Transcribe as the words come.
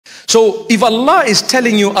So if Allah is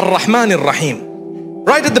telling you Ar-Rahmanir Rahim,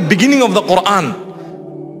 right at the beginning of the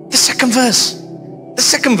Quran, the second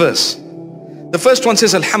verse, the first one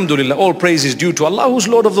says, Alhamdulillah, all praise is due to Allah who's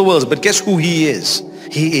Lord of the worlds. But guess who He is?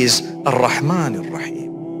 He is Ar-Rahmanir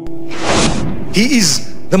Rahim. He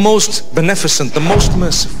is the most beneficent, the most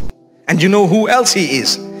merciful. And you know who else He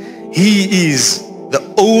is? He is the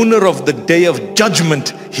owner of the day of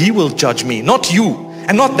judgment. He will judge me, not you,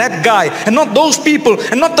 and not that guy, and not those people,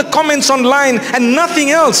 and not the comments online, and nothing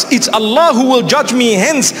else. It's Allah who will judge me.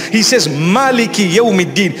 Hence, He says, Maliki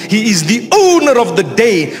Yawmiddin. He is the owner of the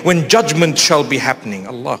day when judgment shall be happening.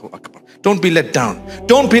 Allahu Akbar. Don't be let down.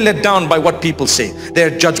 Don't be let down by what people say. Their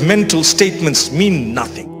judgmental statements mean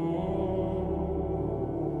nothing.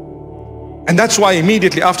 And that's why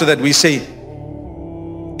immediately after that we say,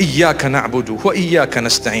 Iyyaka na'budu wa iyyaka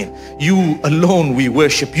nasta'in. You alone we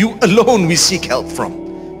worship, you alone we seek help from.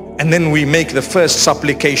 And then we make the first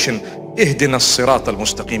supplication, Ihdina as-sirat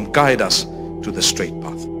al-mustaqim. Guide us to the straight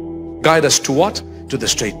path. Guide us to what? To the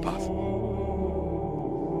straight path.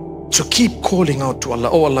 So keep calling out to Allah.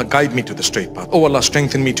 Oh Allah, guide me to the straight path. Oh Allah,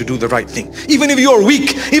 strengthen me to do the right thing. Even if you're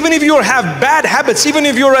weak, even if you have bad habits, even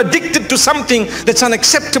if you're addicted to something that's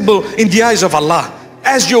unacceptable in the eyes of Allah,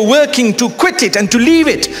 as you're working to quit it and to leave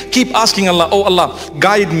it, keep asking Allah, oh Allah,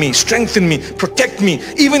 guide me, strengthen me, protect me.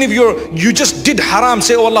 Even if you just did haram,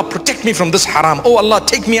 say, oh Allah, protect me from this haram. Oh Allah,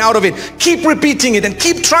 take me out of it. Keep repeating it and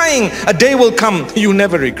keep trying. A day will come, you'll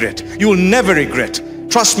never regret. You will never regret.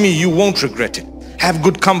 Trust me, you won't regret it. Have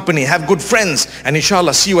good company, have good friends, and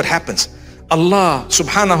inshallah, see what happens. Allah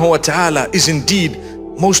subhanahu wa ta'ala is indeed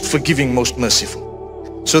most forgiving, most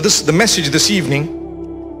merciful. So the message this evening,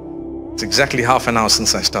 it's exactly half an hour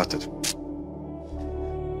since I started.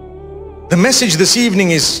 The message this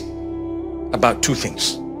evening is about two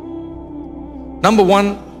things. Number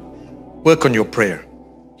one, work on your prayer.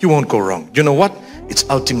 You won't go wrong. You know what? It's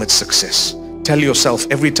ultimate success. Tell yourself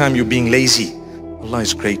every time you're being lazy, Allah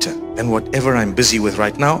is greater than whatever I'm busy with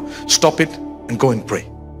right now. Stop it and go and pray.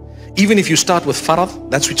 Even if you start with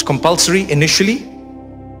farad, that's which compulsory initially,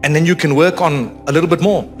 and then you can work on a little bit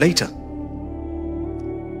more later.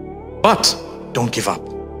 But don't give up.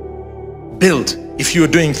 Build. If you're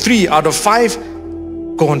doing 3 out of 5,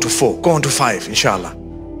 go on to 4, go on to 5, inshallah.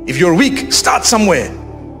 If you're weak, start somewhere,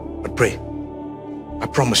 but pray. I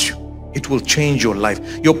promise you, it will change your life.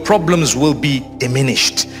 Your problems will be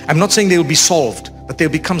diminished. I'm not saying they will be solved, but they'll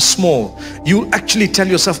become small. You actually tell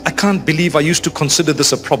yourself, I can't believe I used to consider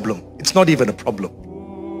this a problem. It's not even a problem.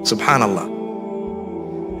 Subhanallah.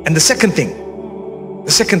 And the second thing,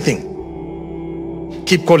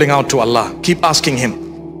 keep calling out to Allah. Keep asking Him.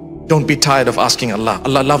 Don't be tired of asking Allah.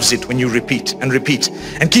 Allah loves it when you repeat and repeat.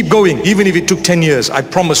 And keep going. Even if it took 10 years, I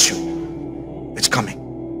promise you, it's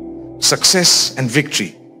coming. Success and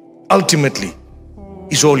victory ultimately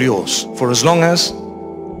is all yours, for as long as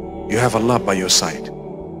you have Allah by your side.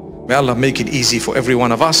 May Allah make it easy for every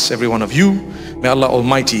one of us, every one of you. May Allah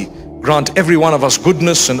Almighty grant every one of us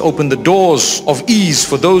goodness and open the doors of ease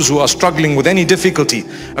for those who are struggling with any difficulty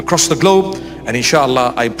across the globe. And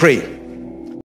inshallah, I pray